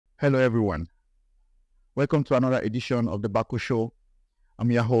Hello, everyone. Welcome to another edition of the Bako Show. I'm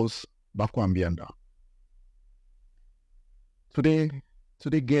your host, Bako Ambianda. Today's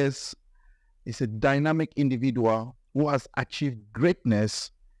guest is a dynamic individual who has achieved greatness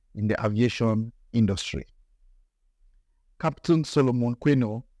in the aviation industry. Captain Solomon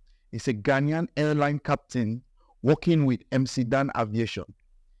Quainoo is a Ghanaian airline captain working with McDan Aviation,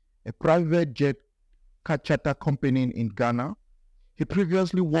 a private jet charter company in Ghana. He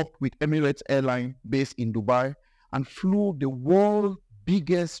previously worked with Emirates Airlines based in Dubai and flew the world's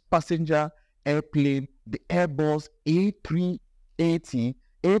biggest passenger airplane, the Airbus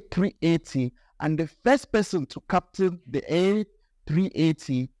A380, and the first person to captain the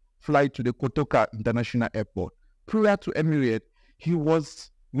A380 flight to the Kotoka International Airport. Prior to Emirates, he was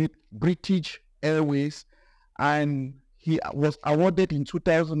with British Airways, and he was awarded in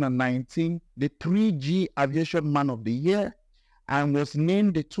 2019 the 3G Aviation Man of the Year, and was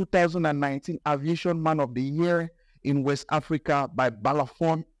named the 2019 Aviation Man of the Year in West Africa by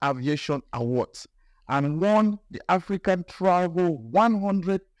Balofon Aviation Awards, and won the African Travel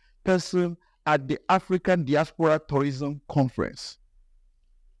 100 person at the African Diaspora Tourism Conference.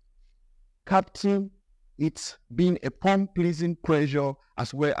 Captain, it's been a pleasing pleasure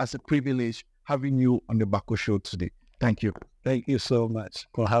as well as a privilege having you on the Bako Show today. Thank you. Thank you so much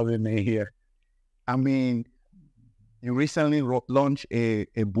for having me here. I mean, you recently launched a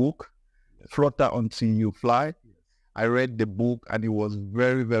book, Flutter Until You Fly. I read the book and it was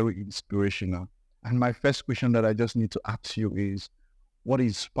very, very inspirational. And my first question that I just need to ask you is, what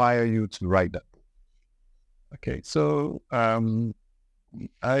inspired you to write that book? Okay, so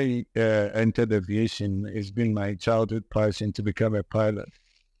I entered aviation. It's been my childhood passion to become a pilot.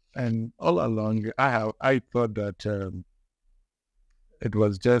 And all along, I thought that it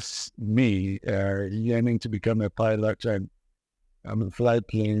was just me yearning to become a pilot and fly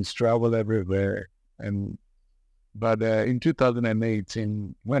planes, travel everywhere. But in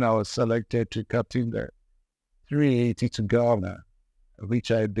 2018, when I was selected to captain the 380 to Ghana, which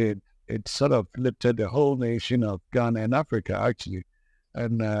I did, it sort of lifted the whole nation of Ghana and Africa, actually.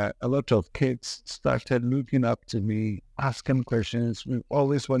 And a lot of kids started looking up to me, asking questions. We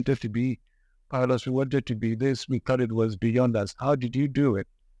always wanted to be pilots. We wanted to be this. We thought it was beyond us. How did you do it?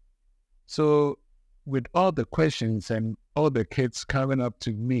 So with all the questions and all the kids coming up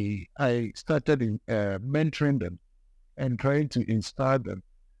to me, I started mentoring them and trying to inspire them.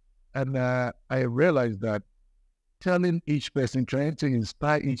 And I realized that telling each person, trying to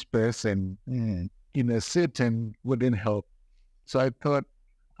inspire each person in a setting wouldn't help. So I thought,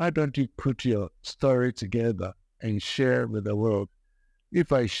 why don't you put your story together and share with the world?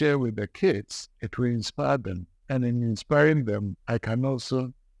 If I share with the kids, it will inspire them. And in inspiring them, I can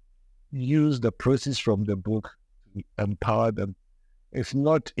also use the process from the book to empower them. It's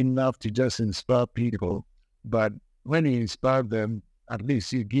not enough to just inspire people, but when you inspire them, at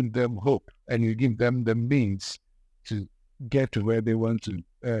least you give them hope and you give them the means to get to where they want to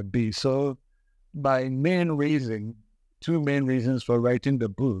be. So my two main reasons for writing the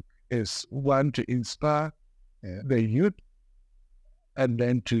book is, one, to inspire the youth, and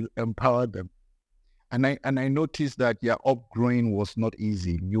then to empower them. And I noticed that your upgrowing was not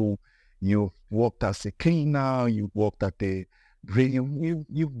easy. You worked as a cleaner, you worked at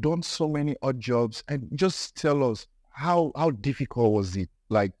you've done so many odd jobs. And just tell us, how difficult was it,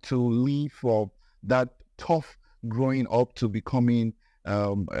 like, to leave from that tough growing up to becoming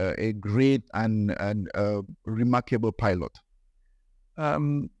a great and remarkable pilot?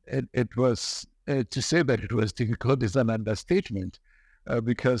 It was, to say that it was difficult is an understatement.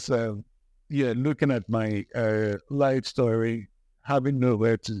 Because looking at my life story, having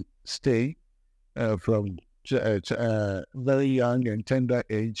nowhere to stay from very young and tender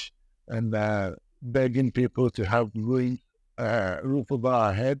age, and begging people to have roof over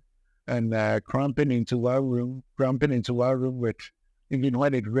our head, and cramping into one room with, even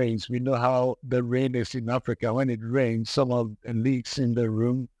when it rains. We know how the rain is in Africa. When it rains, some of the leaks in the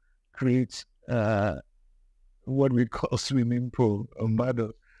room creates what we call swimming pool or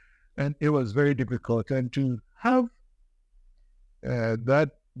muddle. And it was very difficult. And to have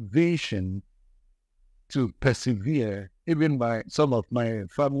that vision to persevere, even some of my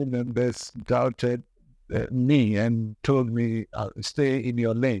family members doubted me and told me, stay in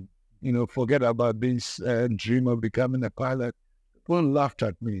your lane. Forget about this dream of becoming a pilot. People laughed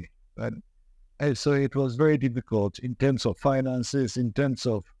at me. And so it was very difficult in terms of finances, in terms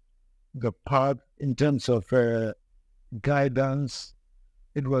of the path, in terms of guidance.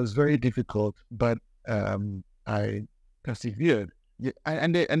 It was very difficult, but I persevered. Yeah,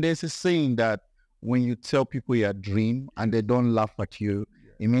 and there's a saying that when you tell people your dream and they don't laugh at you,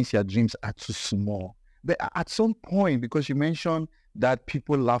 it means your dreams are too small. But at some point, because you mentioned that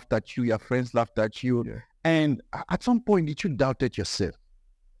people laughed at you, your friends laughed at you, and at some point, did you doubt it yourself?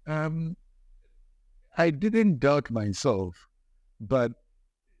 I didn't doubt myself, but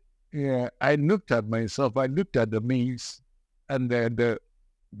I looked at myself. I looked at the means and the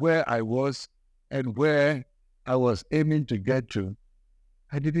where I was and where I was aiming to get to.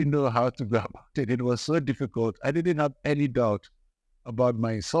 I didn't know how to go about it. It was so difficult. I didn't have any doubt about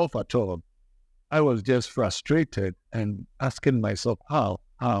myself at all. I was just frustrated and asking myself how,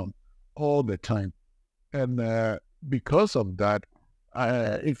 all the time. And because of that,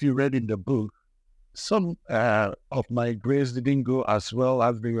 if you read in the book, some of my grades didn't go as well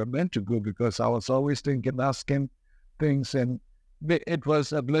as they were meant to go because I was always asking things, and it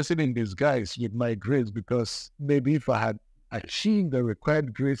was a blessing in disguise with my grades, because maybe if I had achieved the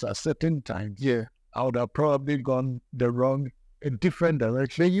required grades at certain times, I would have probably gone a different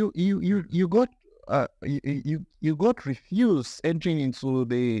direction. But you got refused entering into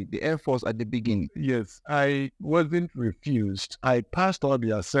the Air Force at the beginning. Yes, I wasn't refused. I passed all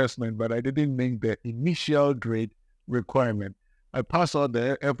the assessment, but I didn't make the initial grade requirement. I passed all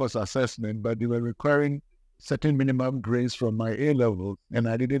the Air Force assessment, but they were requiring certain minimum grades from my A level, and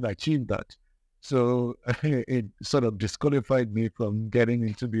I didn't achieve that. So it sort of disqualified me from getting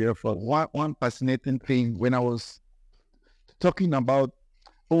into the Air Force. One fascinating thing, when I was talking about,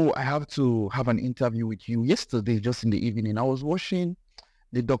 I have to have an interview with you yesterday, just in the evening, I was watching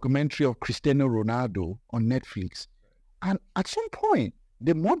the documentary of Cristiano Ronaldo on Netflix. And at some point,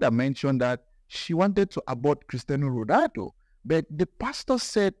 the mother mentioned that she wanted to abort Cristiano Ronaldo. But the pastor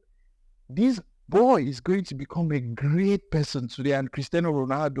said, this boy is going to become a great person today. And Cristiano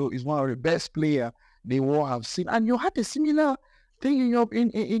Ronaldo is one of the best players they all have seen. And you had a similar thing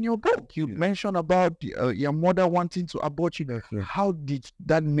in your book. You mentioned about your mother wanting to abort you. How did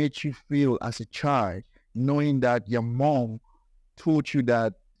that make you feel as a child, knowing that your mom told you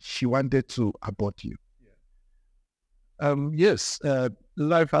that she wanted to abort you? Yes,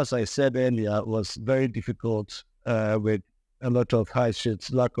 life, as I said earlier, was very difficult with a lot of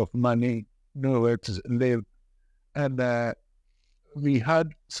hardships, lack of money, nowhere to live. And we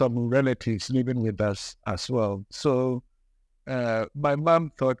had some relatives living with us as well. So my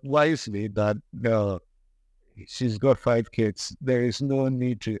mom thought wisely that she's got 5 kids. There is no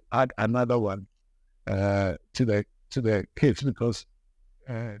need to add another one to the kids, because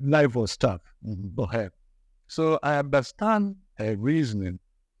life was tough for her. So I understand her reasoning.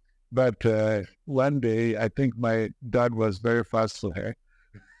 But one day, I think my dad was very fast for her.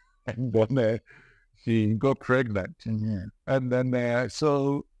 And then she got pregnant. And then,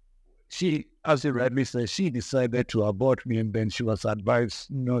 so she, as you rightly said, she decided to abort me, and then she was advised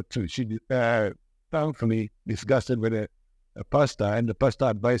not to. She thankfully discussed it with a pastor, and the pastor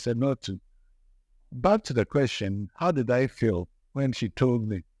advised her not to. Back to the question, how did I feel when she told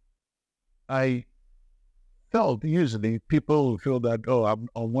me? I felt, usually people feel that, I'm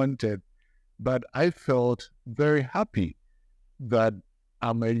unwanted, but I felt very happy that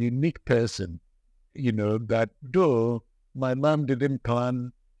I'm a unique person, that though my mom didn't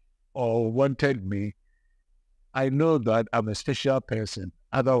plan or wanted me, I know that I'm a special person.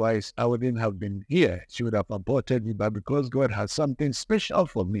 Otherwise, I wouldn't have been here. She would have aborted me, but because God has something special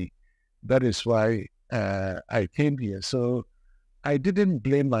for me, that is why I came here. So I didn't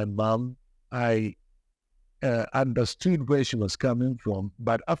blame my mom. I understood where she was coming from,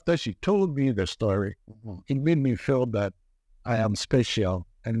 but after she told me the story, it made me feel that I am special,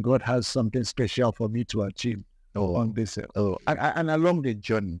 and God has something special for me to achieve on this earth. And along the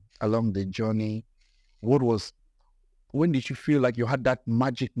journey, when did you feel like you had that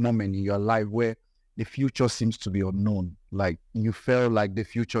magic moment in your life where the future seems to be unknown? Like you felt like the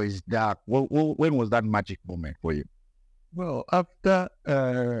future is dark. When was that magic moment for you? Well, after,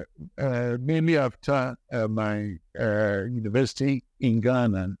 mainly after my university in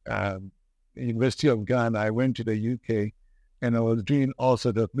Ghana, University of Ghana, I went to the UK, and I was doing all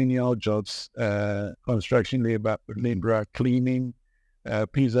sorts of menial jobs, construction labor, cleaning,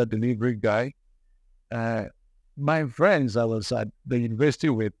 pizza delivery guy. My friends I was at the university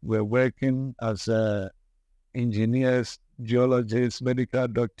with were working as engineers, geologists, medical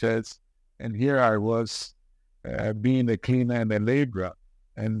doctors, and here I was being a cleaner and a laborer.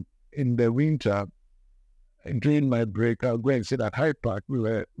 And in the winter, during my break, I'll go and sit at Hyde Park. We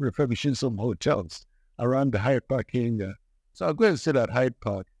were refurbishing some hotels around the Hyde Park area. So I'll go and sit at Hyde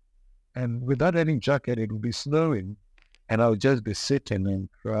Park, and without any jacket, it would be snowing. And I'll just be sitting and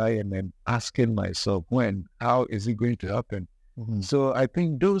crying and then asking myself, how is it going to happen? So I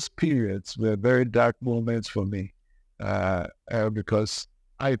think those periods were very dark moments for me because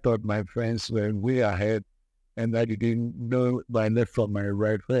I thought my friends were way ahead, and I didn't know my left from my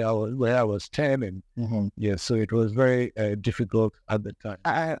right, where I was 10. And yeah, so it was very difficult at the time.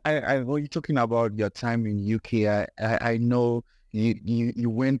 When you're talking about your time in UK, I know you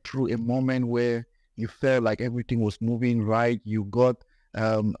went through a moment where you felt like everything was moving right. You got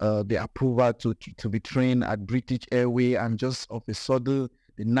the approval to be trained at British Airways, and just of a sudden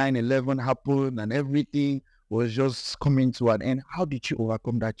the 9/11 happened and everything was just coming to an end. How did you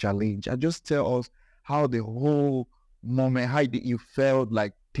overcome that challenge? And just tell us how the whole moment, how did you felt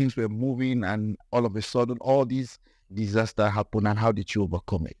like things were moving and all of a sudden all these disaster happened, and how did you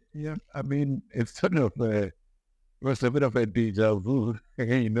overcome it? Yeah, I mean, it's sort of was a bit of a deja vu.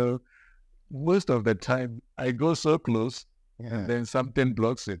 You know, most of the time I go so close, and then something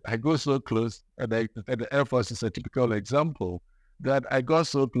blocks it. I go so close, and the Air Force is a typical example that I got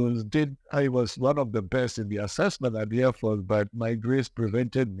so close. I was one of the best in the assessment at the Air Force, but my grace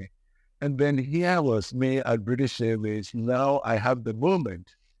prevented me. And then here was me at British Airways. Now I have the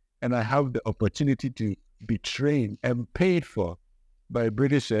moment, and I have the opportunity to be trained and paid for by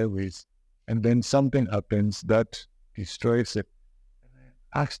British Airways. And then something happens that destroys it. And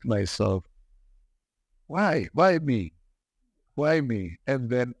I asked myself, why? Why me? Why me? And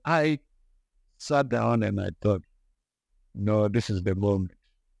then I sat down and I thought, no, this is the moment.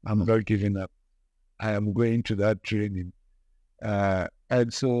 I'm not giving up. I am going to that training.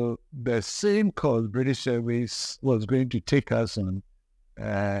 And so the same course British Airways was going to take us on,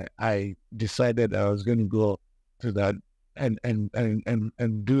 I decided I was going to go to that and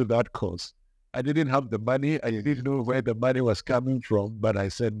do that course. I didn't have the money. I didn't know where the money was coming from, but I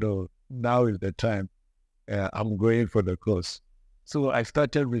said, no, now is the time. I'm going for the course. So I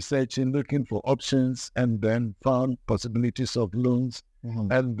started researching, looking for options, and then found possibilities of loans,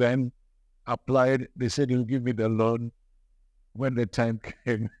 and then applied. They said, you'll give me the loan. When the time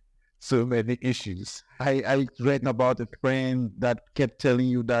came, so many issues. I read about a friend that kept telling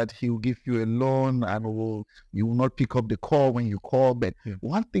you that he will give you a loan and you will not pick up the call when you call. But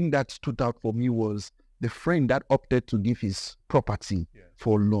one thing that stood out for me was the friend that opted to give his property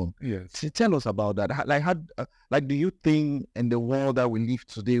for loan. Yes. So tell us about that. Like, do you think in the world that we live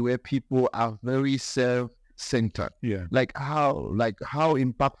today, where people are very self-centered, like how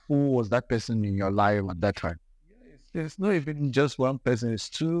impactful was that person in your life at that time? It's not even just one person, it's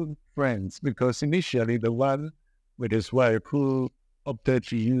two friends, because initially the one with his wife who opted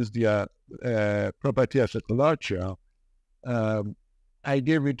to use their property as a collateral, I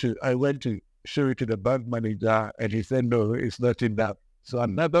went to show it to the bank manager, and he said, no, it's not enough. So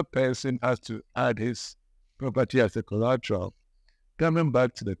another person has to add his property as a collateral. Coming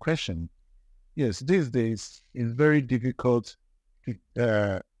back to the question, yes, these days it's very difficult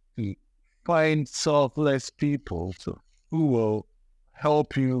to find selfless people who will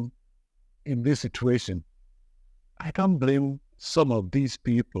help you in this situation. I don't blame some of these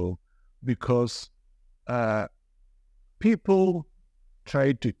people, because people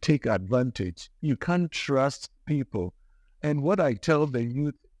try to take advantage. You can't trust people. And what I tell the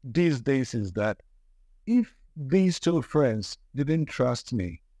youth these days is that if these two friends didn't trust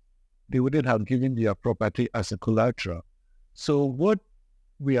me, they wouldn't have given their property as a collateral. So what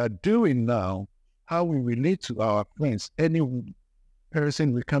we are doing now, how we relate to our friends, any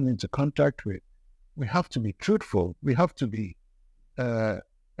person we come into contact with, we have to be truthful. We have to be,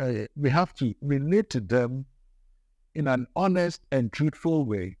 we have to relate to them in an honest and truthful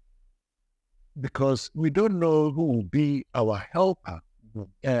way, because we don't know who will be our helper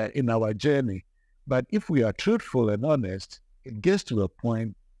in our journey. But if we are truthful and honest, it gets to a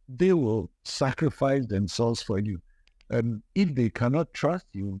point they will sacrifice themselves for you. And if they cannot trust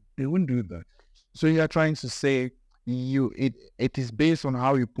you, they won't do that. So you are trying to say it is based on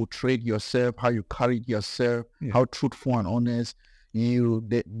how you portrayed yourself, how you carried yourself, how truthful and honest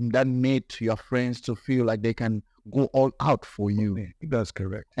that made your friends to feel like they can go all out for you. Yeah, that's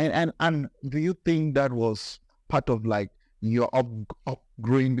correct. And do you think that was part of like your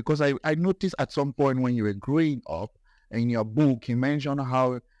upgrowing? Because I noticed at some point when you were growing up, in your book, you mentioned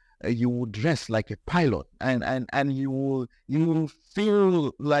how you would dress like a pilot, and you will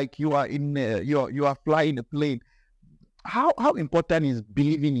feel like you are you are flying a plane. How important is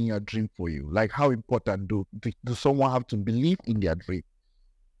believing in your dream for you? Like, how important do someone have to believe in their dream?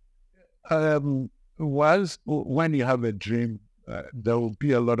 When you have a dream, there will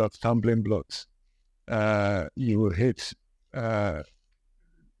be a lot of stumbling blocks. You will hit dead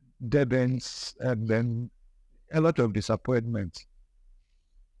ends, and then a lot of disappointments.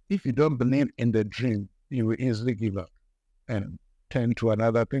 If you don't believe in the dream, you will easily give up and turn to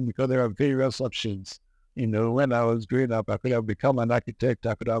another thing, because there are various options When I was growing up, I could have become an architect.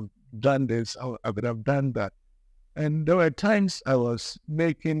 I could have done this. I could have done that. And there were times I was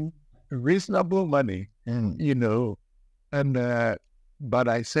making reasonable money, and but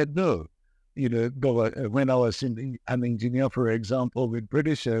I said no. When I was an engineer, for example, with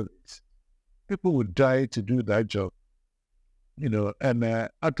British Airways, people would die to do that job, and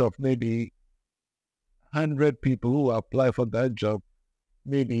out of maybe 100 people who apply for that job,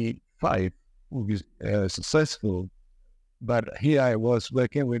 maybe 5 will be successful. But here I was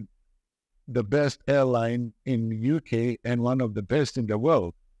working with the best airline in the UK and one of the best in the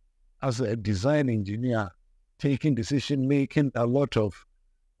world as a design engineer, taking decision making, a lot of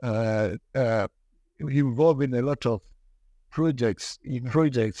involved in a lot of projects,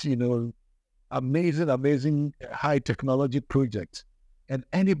 amazing high technology projects, and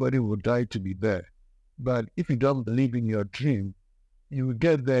anybody would die to be there. But if you don't believe in your dream, you will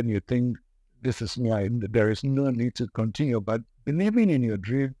get there and you think, this is mine, there is no need to continue. But believing in your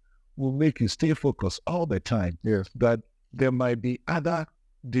dream will make you stay focused all the time. Yes. But there might be other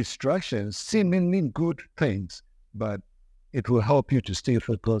distractions, seemingly good things, but it will help you to stay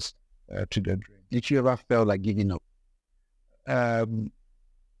focused to the dream. Did you ever feel like giving up?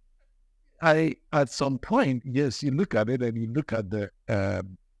 At some point, yes, you look at it and you look at the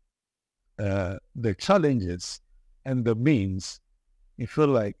challenges and the means, you feel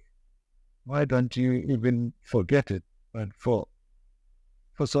like, why don't you even forget it? But for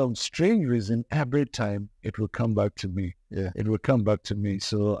some strange reason, every time it will come back to me. Yeah. It will come back to me.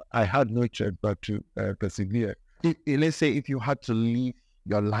 So I had no choice but to persevere. Let's say if you had to live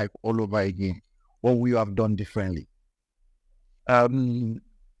your life all over again, what would you have done differently? I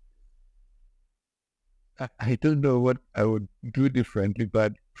don't know what I would do differently,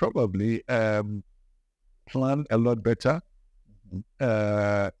 but probably plan a lot better.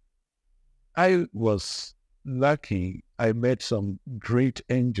 I was lucky. I met some great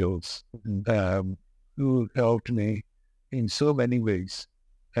angels who helped me in so many ways.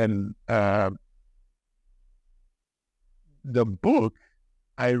 And the book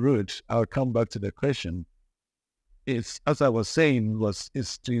I wrote, I'll come back to the question, is, as I was saying,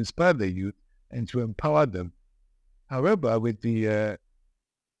 is to inspire the youth and to empower them. However, with the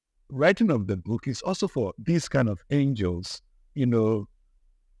writing of the book, is also for these kind of angels,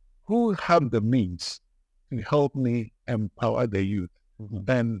 who have the means to help me empower the youth.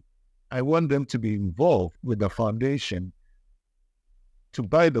 And I want them to be involved with the foundation to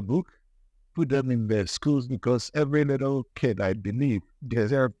buy the book, put them in their schools, because every little kid, I believe,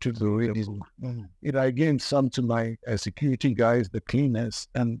 deserves to read this book. I gave some to my security guys, the cleaners,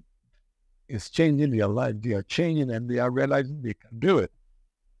 and it's changing their life. They are changing and they are realizing they can do it.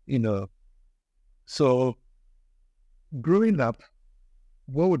 So growing up,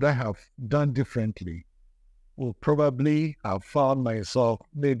 what would I have done differently? Well, probably have found myself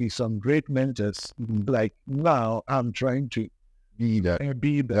maybe some great mentors. Like now, I'm trying to be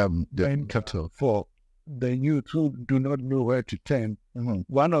the mentor for the youth who do not know where to turn.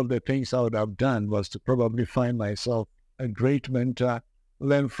 One of the things I would have done was to probably find myself a great mentor,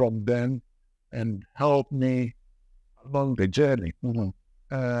 learn from them, and help me along the journey.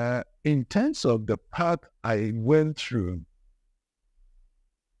 In terms of the path I went through,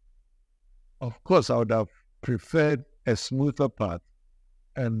 of course, I would have preferred a smoother path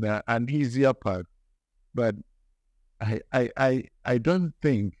and an easier path, but I don't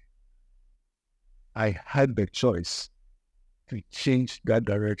think I had the choice to change that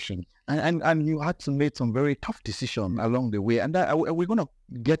direction. And you had to make some very tough decisions along the way. And we're going to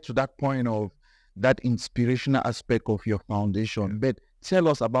get to that point of that inspirational aspect of your foundation. But tell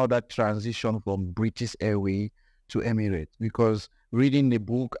us about that transition from British Airways to Emirates, because reading the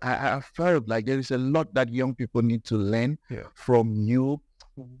book, I felt like there is a lot that young people need to learn from you,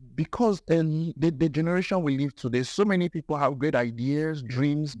 because the generation we live today, so many people have great ideas,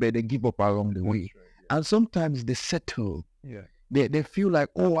 dreams, but they give up along the way. And sometimes they settle. They feel like,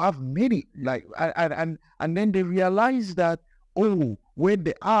 oh, I've made it. And then they realize that, oh, where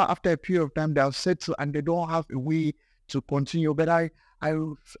they are after a period of time, they have settled and they don't have a way to continue. But I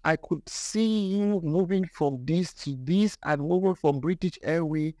could see you moving from this to this and moving from British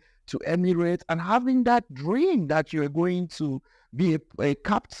Airways to Emirates and having that dream that you're going to be a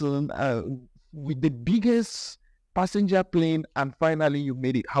captain with the biggest passenger plane, and finally you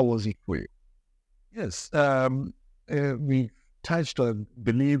made it. How was it for you? Yes, we touched on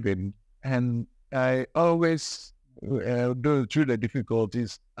believing, and I always, through the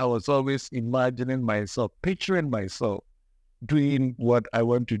difficulties, I was always imagining myself, picturing myself doing what I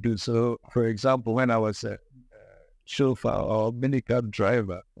want to do. So, for example, when I was a chauffeur or minicab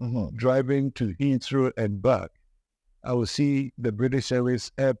driver driving to Heathrow and back, I will see the British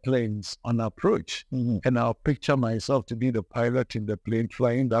Airways airplanes on approach, and I'll picture myself to be the pilot in the plane,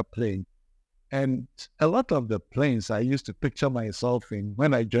 flying that plane. And a lot of the planes I used to picture myself in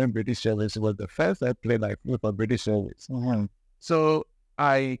when I joined British Airways, it was the first airplane I flew for British Airways. So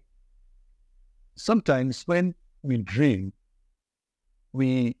sometimes when we dream,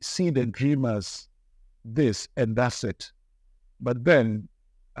 we see the dream as this and that's it. But then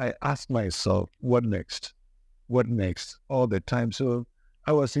I ask myself, what next? What next? All the time. So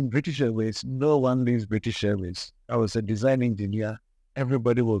I was in British Airways. No one leaves British Airways. I was a design engineer.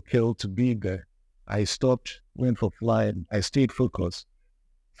 Everybody will kill to be there. I stopped, went for flying. I stayed focused.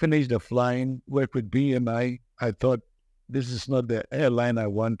 Finished the flying, worked with BMI. I thought, this is not the airline I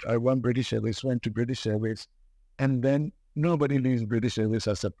want. I want British Airways, went to British Airways. And then nobody leaves British Airways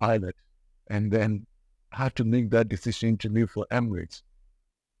as a pilot. And then I had to make that decision to leave for Emirates.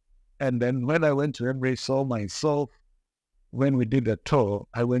 And then when I went to Emirates, saw myself, when we did the tour,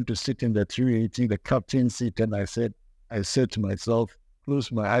 I went to sit in the 380, the captain seat, and I said to myself,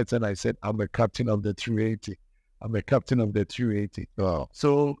 closed my eyes, and I said, I'm a captain of the 380. I'm a captain of the 380. Wow.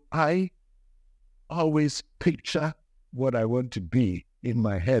 So I always picture what I want to be in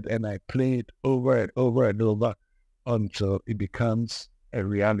my head, and I play it over and over and over until it becomes a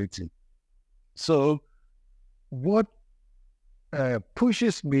reality. So what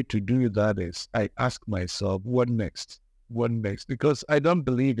pushes me to do that is I ask myself, what next? What next? Because I don't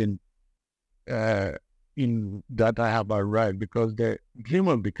believe in that I have arrived, because the dream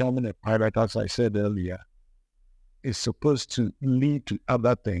of becoming a pilot, as I said earlier, is supposed to lead to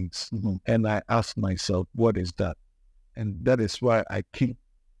other things. And I ask myself, what is that? And that is why I keep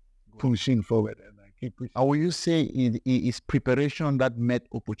pushing forward, and I keep pushing. Or will you say it is preparation that met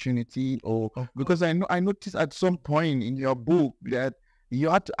opportunity? Or because I noticed at some point in your book that you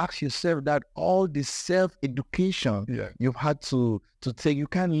had to ask yourself that all the self-education you've had to take, you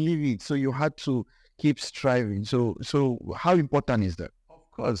can't leave it. So you had to keep striving. So how important is that?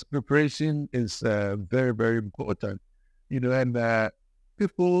 Of course, preparation is very, very important. And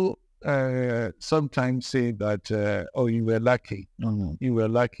people sometimes say that, oh, you were lucky. You were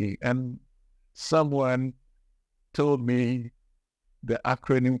lucky. And someone told me the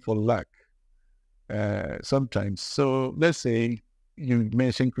acronym for luck sometimes. So let's say you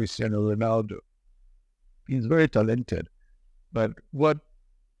mentioned Cristiano Ronaldo. He's very talented. But what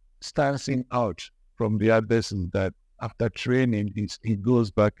stands him out from the others is that after training, he goes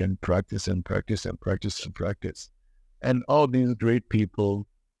back and practice and practice and practice and practice. And all these great people,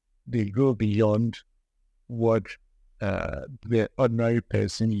 they go beyond what the ordinary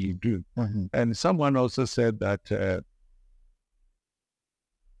person you do. And someone also said that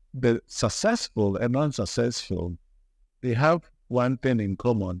the successful and unsuccessful, they have one thing in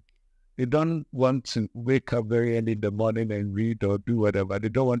common. They don't want to wake up very early in the morning and read or do whatever. They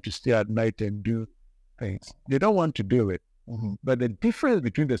don't want to stay at night and do things. They don't want to do it. But the difference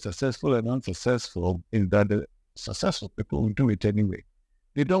between the successful and unsuccessful is that the successful people will do it anyway.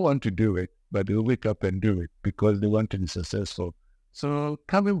 They don't want to do it, but they'll wake up and do it because they want to be successful. So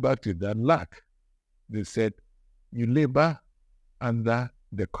coming back to that luck, they said, you labor under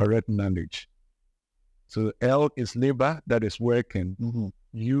the correct knowledge. So L is labor, that is working.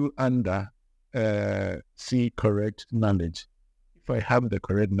 You under C, correct knowledge. If I have the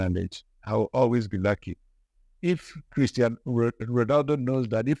correct knowledge, I'll always be lucky. If Cristiano Ronaldo knows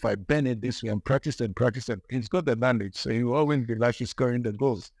that if I bend it this way and practice, he's got the knowledge, so he will always be lucky scoring the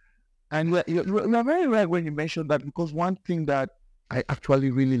goals. And you're very right when you mentioned that, because one thing that I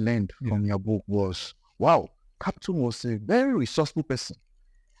actually really learned from your book was, wow, Captain was a very resourceful person.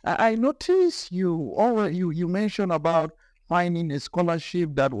 I noticed you mentioned about finding a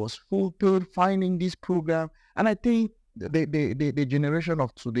scholarship that was fulfilled, finding this program, and I think the generation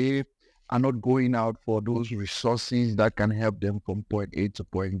of today are not going out for those resources that can help them from point A to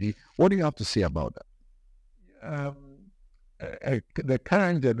point B. What do you have to say about that? The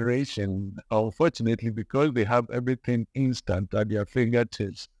current generation, unfortunately, because they have everything instant at their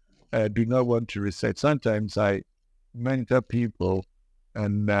fingertips, do not want to research. Sometimes I mentor people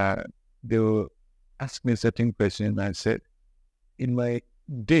and they will ask me a certain question, and I said, in my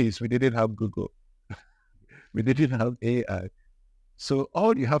days, we didn't have Google. We didn't have AI. So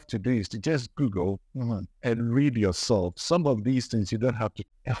all you have to do is to just Google and read yourself. Some of these things you don't have to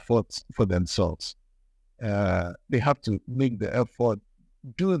effort for themselves. They have to make the effort,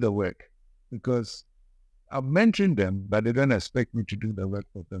 do the work, because I'm mentoring them, but they don't expect me to do the work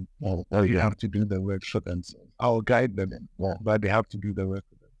for them. You have to do the work for themselves. I'll guide them, but they have to do the work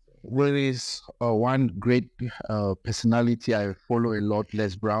for themselves. there is one great personality I follow a lot,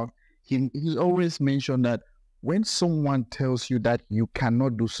 Les Brown. He always mentioned that when someone tells you that you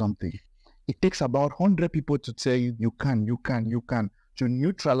cannot do something, it takes about 100 people to tell you you can, to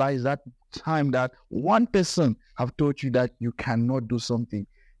neutralize that time that one person have told you that you cannot do something.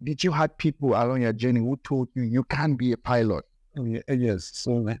 Did you have people along your journey who told you you can't be a pilot? Yes,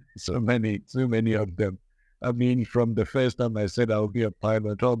 so many of them. I mean, from the first time I said I'll be a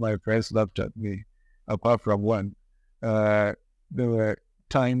pilot, all my friends laughed at me, apart from one. There were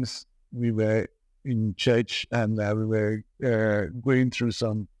times we were in church and we were going through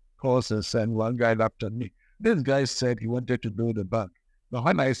some courses, and one guy laughed at me. This guy said he wanted to build a bank. But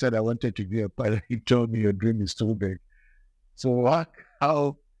when I said I wanted to be a pilot, he told me your dream is too big. So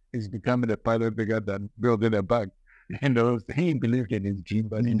how is becoming a pilot bigger than building a bank? You know, he believed in his dream,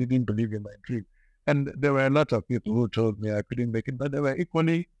 but he didn't believe in my dream. And there were a lot of people who told me I couldn't make it, but there were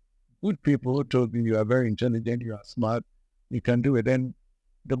equally good people who told me you are very intelligent, you are smart, you can do it. And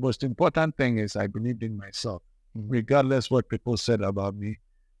the most important thing is I believed in myself. Regardless what people said about me,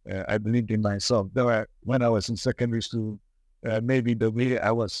 I believed in myself. There were, when I was in secondary school, maybe the way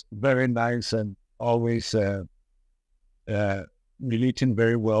I was very nice and always relating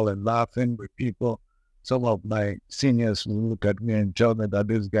very well and laughing with people. Some of my seniors will look at me and tell me that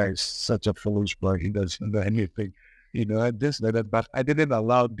this guy is such a foolish boy. He doesn't know anything, you know, and this, that. But I didn't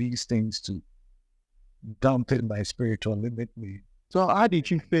allow these things to dampen my spirit or limit me. So how did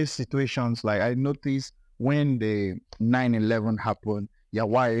you face situations like, I noticed when the 9/11 happened, your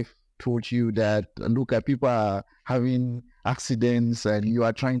wife told you that, look, people are having accidents and you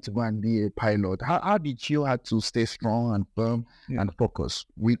are trying to go and be a pilot. How did you have to stay strong and firm and focus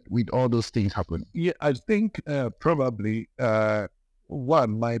with all those things happening? Yeah, I think probably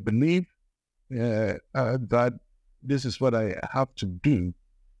one, my belief that this is what I have to do.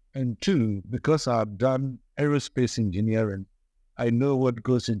 And two, because I've done aerospace engineering, I know what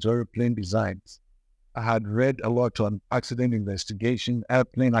goes into airplane designs. I had read a lot on accident investigation,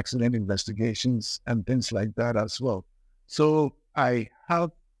 airplane accident investigations, and things like that as well. So I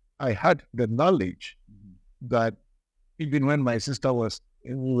had the knowledge that even when my sister we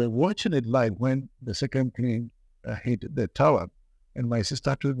were watching it live when the second plane hit the tower, and my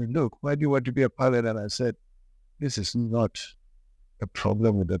sister told me, look, why do you want to be a pilot? And I said, this is not a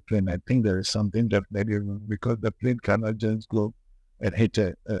problem with the plane. I think there is something definitely wrong because the plane cannot just go and hit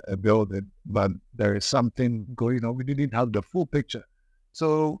a building, but there is something going on. We didn't have the full picture.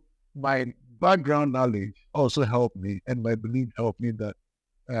 So my background knowledge also helped me, and my belief helped me that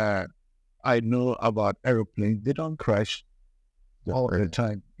I know about airplanes. They don't crash all the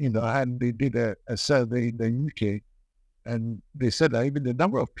time. You know, and they did a survey in the UK, and they said that even the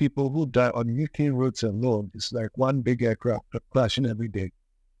number of people who die on UK roads alone is like one big aircraft crashing every day.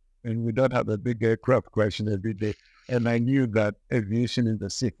 And we don't have a big aircraft crashing every day. And I knew that aviation is the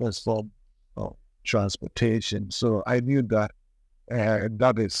safest form of transportation. So I knew that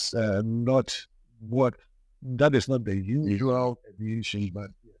that is not the usual aviation.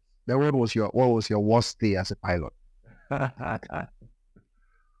 But then what was your worst day as a pilot?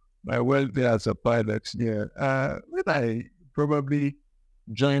 My worst day as a pilot, when I probably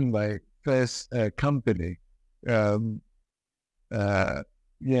joined my first company,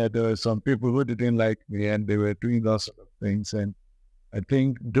 there were some people who didn't like me and they were doing lots of things. And I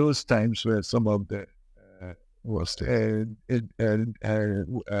think those times were some of the worst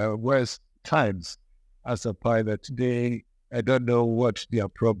times as a pilot. I don't know what their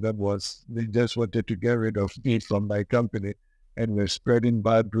problem was. They just wanted to get rid of me from my company and were spreading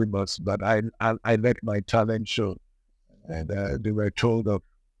bad rumors. But I let my talent show. And they were told of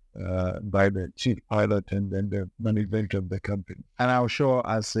by the chief pilot and then the management of the company. And I'm sure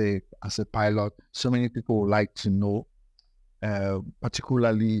as a pilot, so many people would like to know,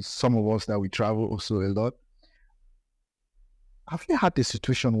 particularly some of us that we travel also a lot. Have you had a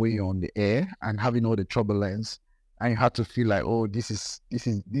situation where you're on the air and having all the turbulence and you had to feel like, oh, this is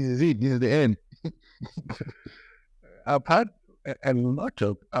it, this is the end? I've had a lot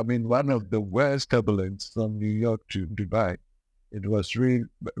of, one of the worst turbulence from New York to Dubai. It was really,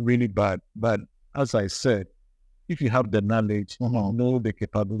 really bad. But as I said, if you have the knowledge, know the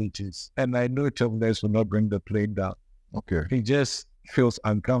capabilities, and I know turbulence will not bring the plane down. Okay. It just feels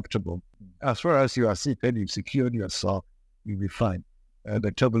uncomfortable. As far as you are seated, you've secured yourself, you'll be fine.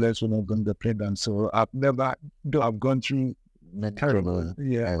 The turbulence will not bring the plane down. So I've gone through terrible.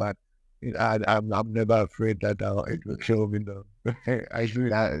 Yeah, but I'm never afraid that it will kill me. No. I do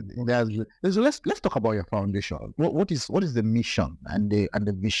that. So let's talk about your foundation. What is the mission and the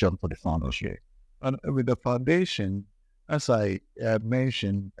vision for the foundation? And with the foundation, as I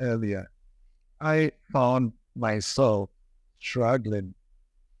mentioned earlier, I found myself struggling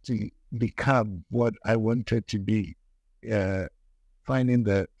to become what I wanted to be, finding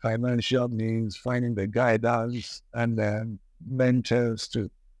the financial means, finding the guidance and then mentors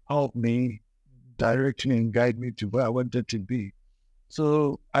to help me, direct me and guide me to where I wanted to be.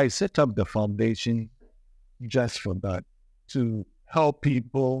 So I set up the foundation just for that, to help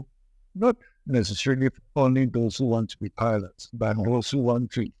people, not necessarily only those who want to be pilots, but those who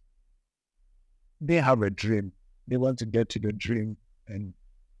want to, they have a dream. They want to get to the dream, and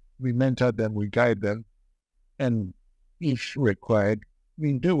we mentor them, we guide them, and if required,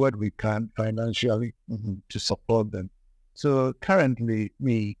 we do what we can financially to support them. So currently,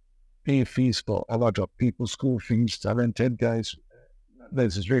 we pay fees for a lot of people, school fees, talented guys.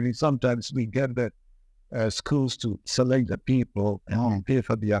 This is really, sometimes we get the schools to select the people and pay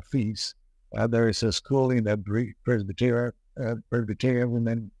for their fees. There is a school in the Presbyterian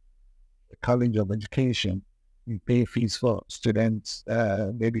Women College of Education. We pay fees for students,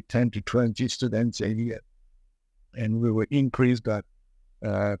 maybe 10 to 20 students a year. And we will increase that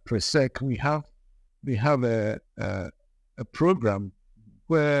per sec. We have a program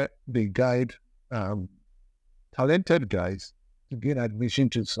where they guide talented guys to get admission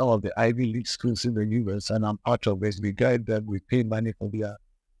to some of the Ivy League schools in the US, and I'm part of it. We guide them, we pay money for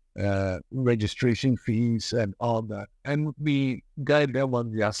their registration fees and all that. And we guide them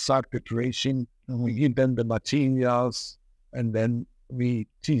on their SAT preparation. We give them the materials, and then we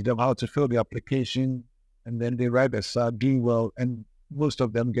teach them how to fill the application, and then they write the SAT, do well, and most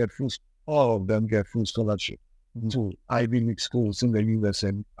of them get all of them get full scholarship to Ivy League schools in the US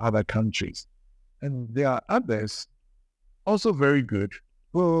and other countries. And there are others also very good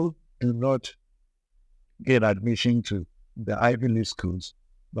who do not get admission to the Ivy League schools,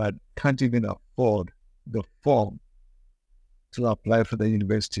 but can't even afford the form to apply for the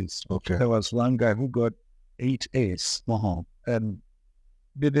universities. Okay. There was one guy who got 8 A's and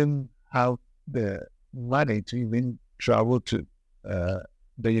didn't have the money to even travel to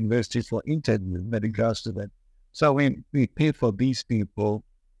the university for interview, medical student. So we pay for these people,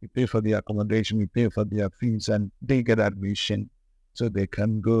 we pay for their accommodation, we pay for their fees, and they get admission so they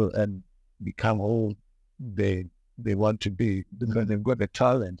can go and become who they want to be, because they've got the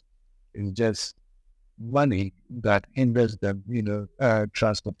talent. It's just money that hinders them,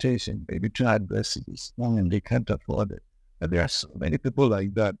 transportation, maybe to adversities, and they can't afford it. And there are so many people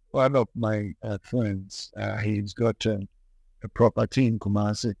like that. One of my friends, he's got a property in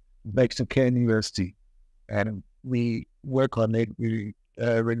Kumasi, Mexican University, and we work on it, we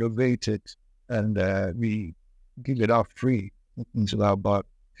renovate it, and we give it out free to about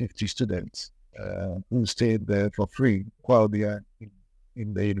 50 students who stayed there for free while they are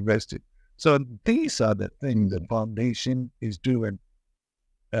in the university. So these are the things the foundation is doing.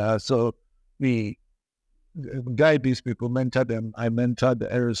 So we guide these people, mentor them. I mentor the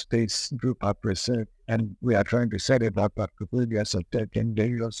aerospace group I present, and we are trying to set it up at Kotoka in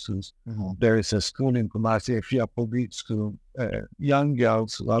various schools. There is a school in Kumasi, a Fiapobi school, young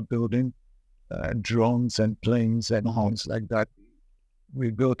girls who are building drones and planes and things like that.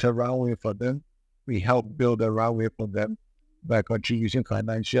 We built a runway for them. We help build a runway for them by contributing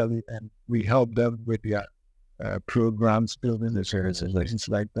financially, and we help them with their programs, building the services, things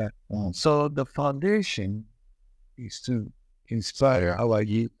like that. So the foundation is to inspire our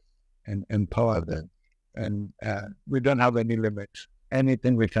youth and empower them. And we don't have any limit.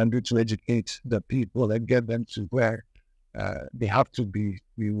 Anything we can do to educate the people and get them to where they have to be,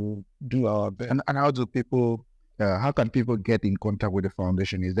 we will do our best. And how can people get in contact with the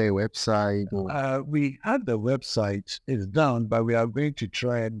foundation? Is there a website? We had the website, it's down, but we are going to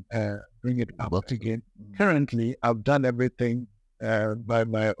try and bring it up again. Currently, I've done everything by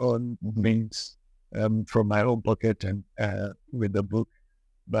my own means, from my own pocket and with the book.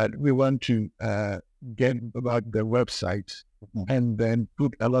 But we want to get about the website and then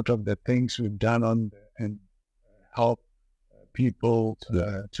put a lot of the things we've done on there and help people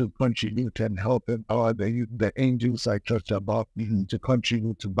to contribute and help empower the youth, the angels I talked about, to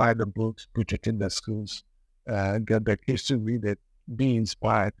contribute, to buy the books, put it in the schools, get the kids to read it, be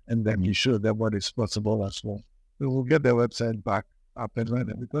inspired, and then you show them what is possible as well. We will get the website back up and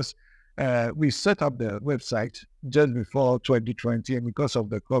running, because we set up the website just before 2020, and because of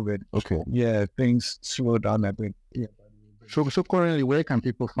the COVID, things slowed down a bit. So currently, where can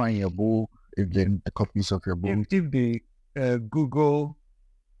people find your book, the copies of your book? If they Google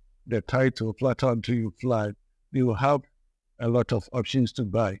the title Flutter Until You Fly, they will have a lot of options to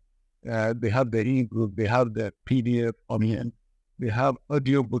buy. They have the ebook, they have the PDF option, We have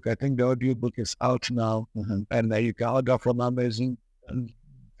audiobook. I think the audiobook is out now, and you can order from Amazon and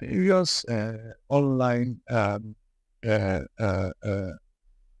various online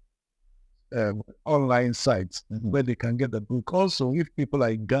online sites where they can get the book. Also, if people are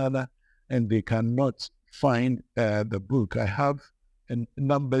in Ghana and they cannot find the book, I have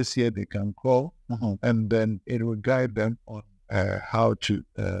numbers here they can call, and then it will guide them on how to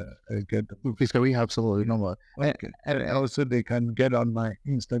get the book. Please, can we have some of the number? Okay. And also they can get on my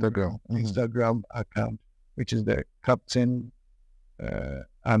Instagram account, which is the Captain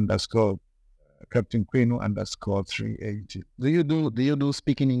Captain Quainoo _380. Do you do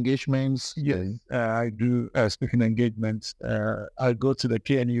speaking engagements? Yes, I do speaking engagements. I go to the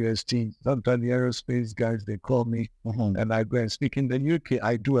KNUS team. Sometimes the aerospace guys, they call me, and I go and speak in the UK.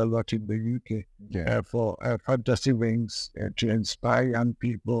 I do a lot in the UK for Fantasy Wings to inspire young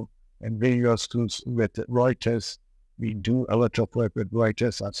people and various schools with Reuters. We do a lot of work with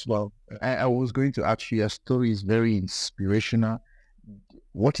Reuters as well. I was going to ask you, your story is very inspirational.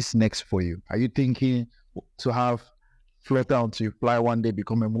 What is next for you? Are you thinking to have Flutter Until You Fly one day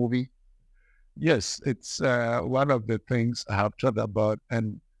become a movie? Yes, it's one of the things I have thought about,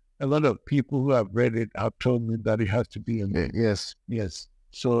 and a lot of people who have read it have told me that it has to be a movie. Yes.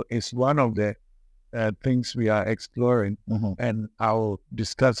 So it's one of the things we are exploring, and I'll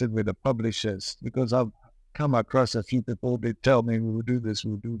discuss it with the publishers, because I've come across a few people. They tell me we will do this,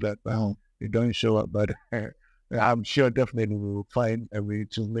 we'll do that, but they don't show up. But I'm sure definitely we will find a way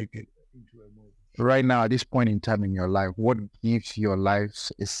to make it into a movie. Right now, at this point in time in your life, what gives your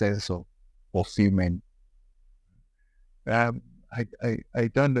life a sense of fulfillment? I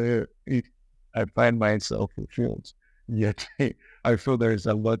don't know if I find myself fulfilled yet. I feel there is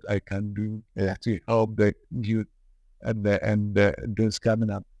a lot I can do to help the youth and those coming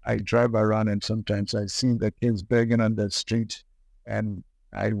up. I drive around and sometimes I see the kids begging on the street, and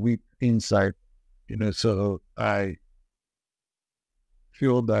I weep inside. So I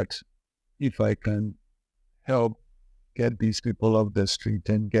feel that if I can help get these people off the street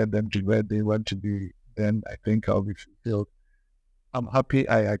and get them to where they want to be, then I think I'll be fulfilled. I'm happy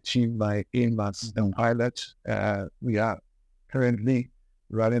I achieved my aim as a pilot. We are currently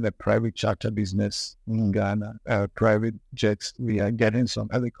running a private charter business in Ghana, private jets. We are getting some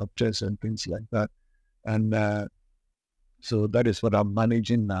helicopters and things like that. And so that is what I'm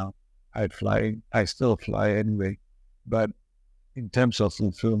managing now. I still fly anyway, but in terms of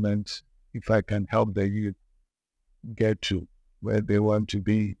fulfillment, if I can help the youth get to where they want to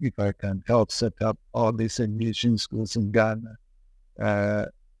be, if I can help set up all these aviation schools in Ghana,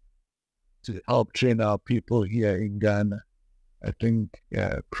 to help train our people here in Ghana, I think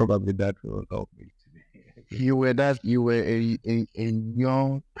probably that will help me. You were a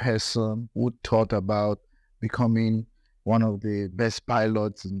young person who thought about becoming one of the best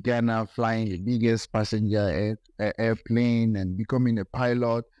pilots in Ghana, flying the biggest passenger airplane and becoming a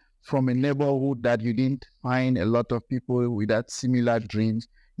pilot from a neighborhood that you didn't find a lot of people with that similar dreams.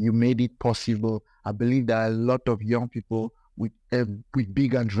 You made it possible. I believe there are a lot of young people with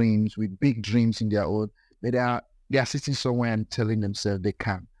bigger dreams, with big dreams in their own, but they are sitting somewhere and telling themselves they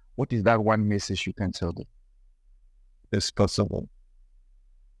can. What is that one message you can tell them? It's possible.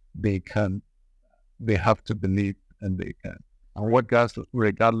 They can. They have to believe, and they can. And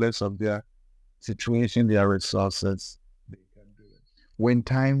regardless of their situation, their resources, they can do it. When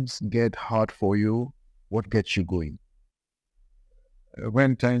times get hard for you, what gets you going?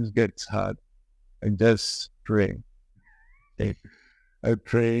 When times get hard, I just pray. I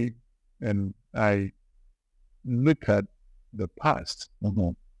pray and I look at the past,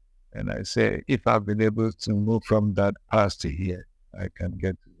 and I say, if I've been able to move from that past to here, I can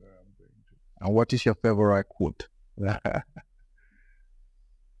get to where I'm going to. And what is your favorite quote?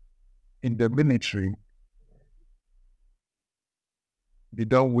 In the military, they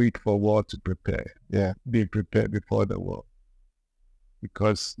don't wait for war to prepare. Yeah. They prepare before the war.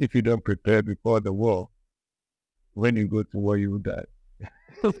 Because if you don't prepare before the war, when you go to war, you will die.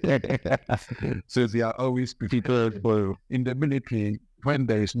 So they are always prepared. In the military, when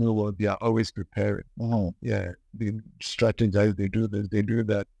there is no war, they are always preparing. Yeah, they strategize, they do this, they do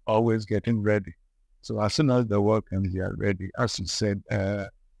that, always getting ready. So as soon as the war comes, they are ready. As you said,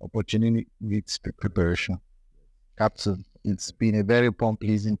 opportunity needs preparation. Captain, it's been a very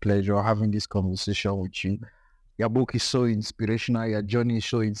pleasing pleasure having this conversation with you. Your book is so inspirational. Your journey is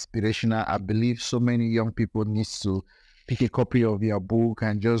so inspirational. I believe so many young people need to pick a copy of your book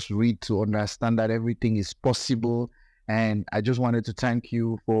and just read to understand that everything is possible. And I just wanted to thank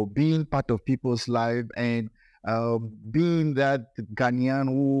you for being part of people's life and being that Ghanaian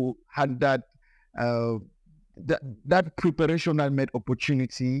who had that that preparation that made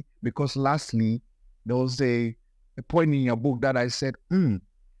opportunity, because lastly, there was a point in your book that I said,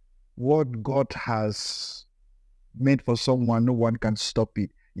 what God has made for someone, no one can stop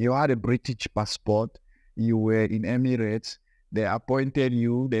it. You had a British passport, you were in Emirates, they appointed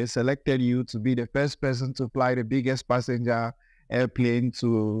you, they selected you to be the first person to fly the biggest passenger airplane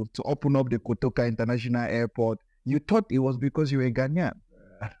to open up the Kotoka International Airport. You thought it was because you were Ghanaian.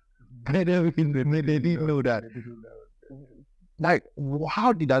 They didn't know that. Like,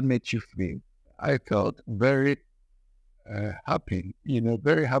 how did that make you feel? I felt very happy,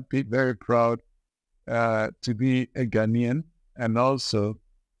 very happy, very proud to be a Ghanaian. And also,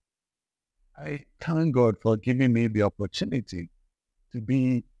 I thank God for giving me the opportunity to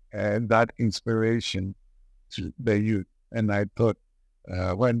be that inspiration to the youth. And I thought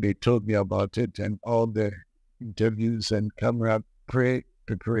when they told me about it and all the interviews and camera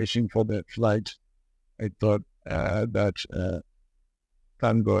preparation for the flight, I thought that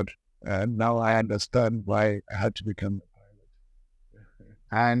thank God. And now I understand why I had to become a pilot.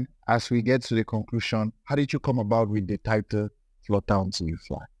 And as we get to the conclusion, how did you come about with the title Flutter Until You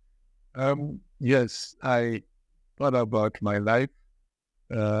Fly? Yes, I thought about my life,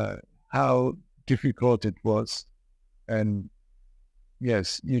 how difficult it was. And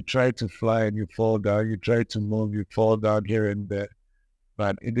yes, you try to fly and you fall down, you try to move, you fall down here and there,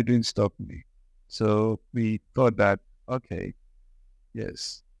 but it didn't stop me. So we thought that, okay,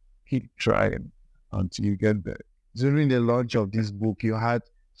 yes, keep trying until you get there. During the launch of this book, you had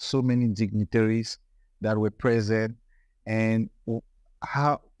so many dignitaries that were present, and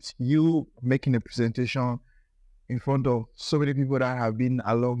how you making a presentation in front of so many people that have been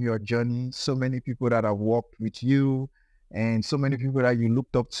along your journey, so many people that have walked with you, and so many people that you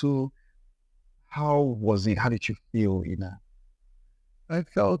looked up to. How was it? How did you feel in that? I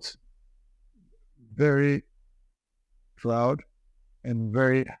felt very proud and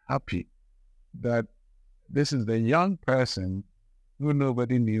very happy that this is the young person who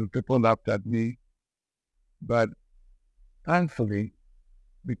nobody knew. People laughed at me. But thankfully,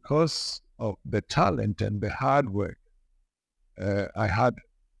 because of the talent and the hard work, I had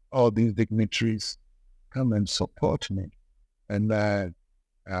all these dignitaries come and support me. And I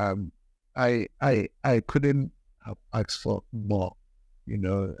couldn't have asked for more,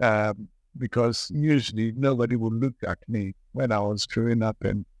 because usually nobody would look at me when I was growing up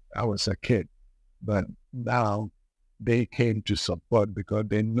and I was a kid. But now they came to support because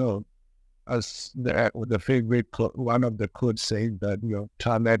they know, as the favorite one of the quotes saying that your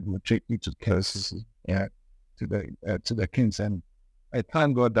talent will take you to kings, to the kings. And I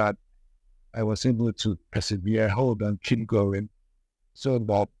thank God that I was able to persevere, hold and keep going, so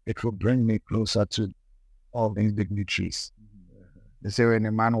that it will bring me closer to all these dignitaries. They say when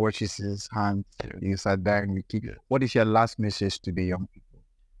a man washes his hands, he sat down and keep. What is your last message to the young people?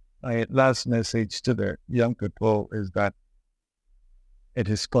 My last message to the young people is that it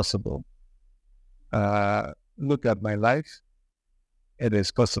is possible. Look at my life. It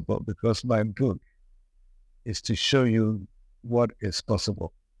is possible, because my book is to show you what is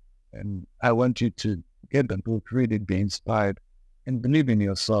possible. And I want you to get the book, read it, be inspired, and believe in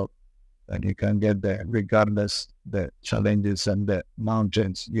yourself that you can get there regardless the challenges and the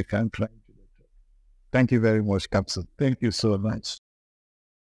mountains you can climb to the top. Thank you very much, Captain. Thank you so much.